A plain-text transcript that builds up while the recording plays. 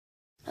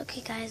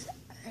Okay guys,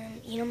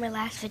 you know my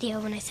last video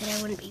when I said I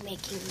wouldn't be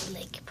making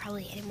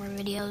probably any more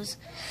videos?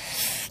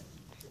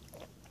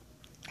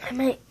 I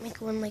might make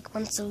one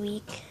once a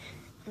week.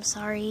 I'm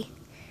sorry.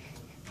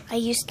 I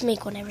used to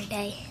make one every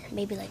day,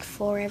 maybe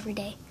 4 every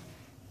day.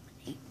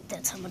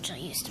 That's how much I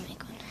used to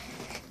make one.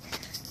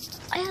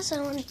 I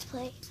also wanted to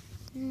play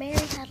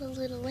Mary Had a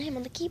Little Lamb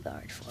on the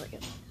keyboard for you.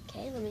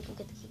 Okay, let me go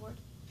get the keyboard.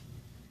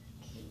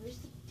 Okay, where's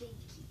the big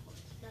keyboard?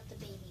 Not the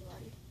baby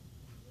one.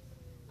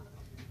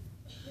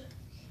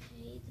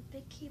 Okay, the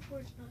big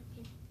keyboard's not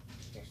in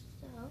here,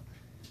 so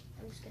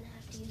I'm just gonna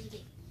have to use the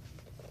baby.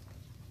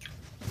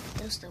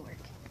 It'll still work.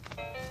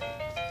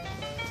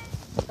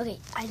 Okay,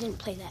 I didn't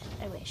play that,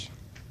 I wish.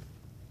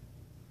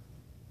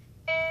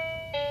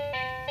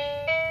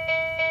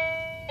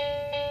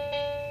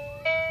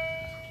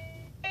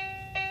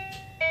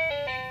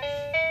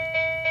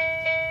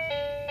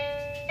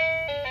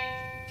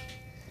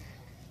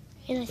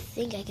 And I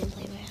think I can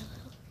play my hello.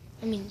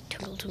 I mean,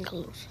 Twinkle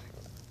Twinkles.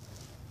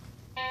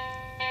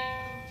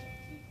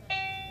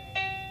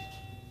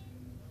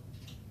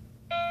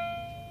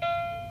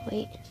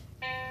 Wait.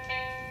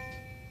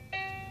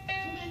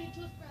 Too many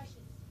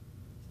toothbrushes.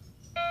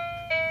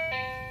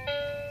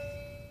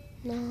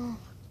 No.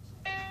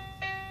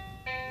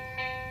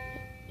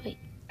 Wait.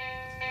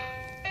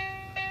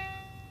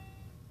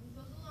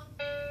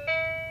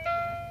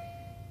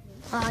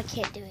 Oh, I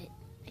can't do it.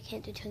 I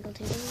can't do Twinkle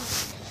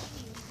Twinkles.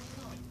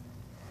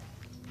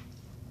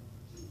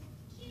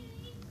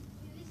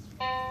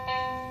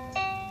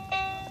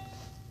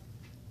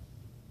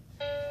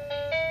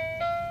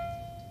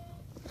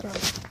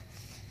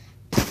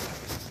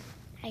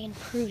 I can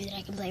prove that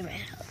I can play my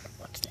hello.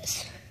 What's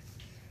this?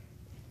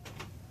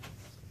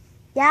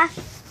 Yeah?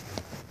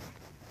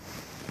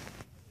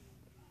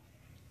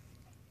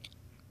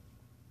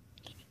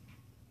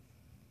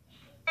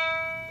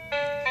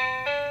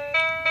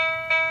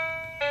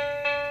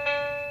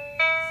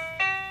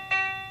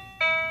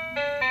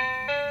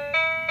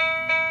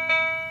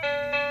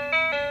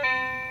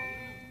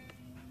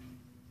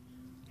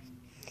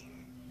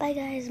 Bye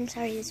guys, I'm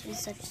sorry this was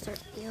such a short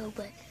video,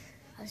 but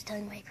I was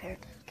telling my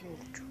parents I was getting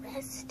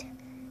dressed.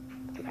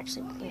 I'm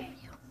actually making a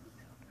video.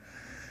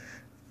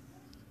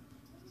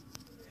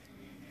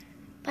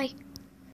 Bye.